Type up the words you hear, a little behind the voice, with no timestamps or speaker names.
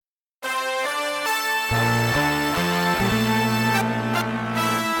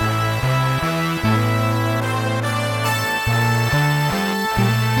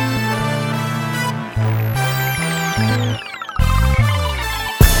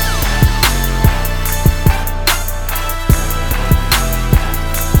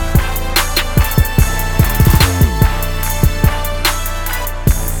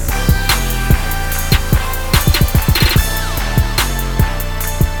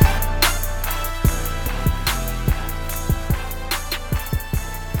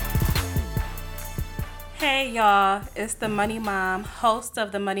Hey y'all, it's the Money Mom, host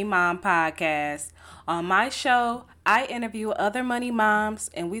of the Money Mom podcast. On my show, I interview other money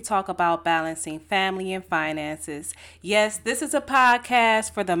moms and we talk about balancing family and finances. Yes, this is a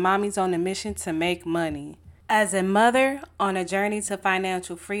podcast for the mommies on a mission to make money. As a mother on a journey to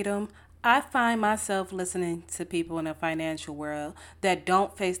financial freedom, I find myself listening to people in the financial world that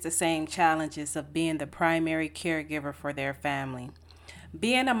don't face the same challenges of being the primary caregiver for their family.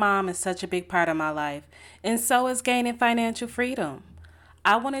 Being a mom is such a big part of my life, and so is gaining financial freedom.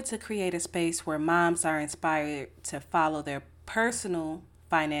 I wanted to create a space where moms are inspired to follow their personal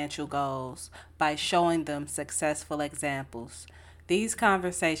financial goals by showing them successful examples. These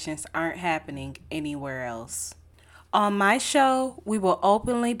conversations aren't happening anywhere else. On my show, we will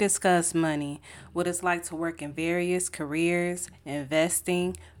openly discuss money, what it's like to work in various careers,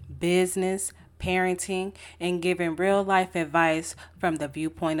 investing, business, parenting, and giving real life advice from the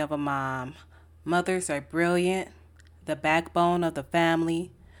viewpoint of a mom. Mothers are brilliant, the backbone of the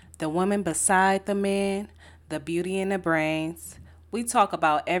family, the woman beside the man, the beauty in the brains. We talk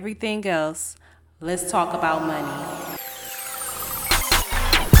about everything else. Let's talk about money.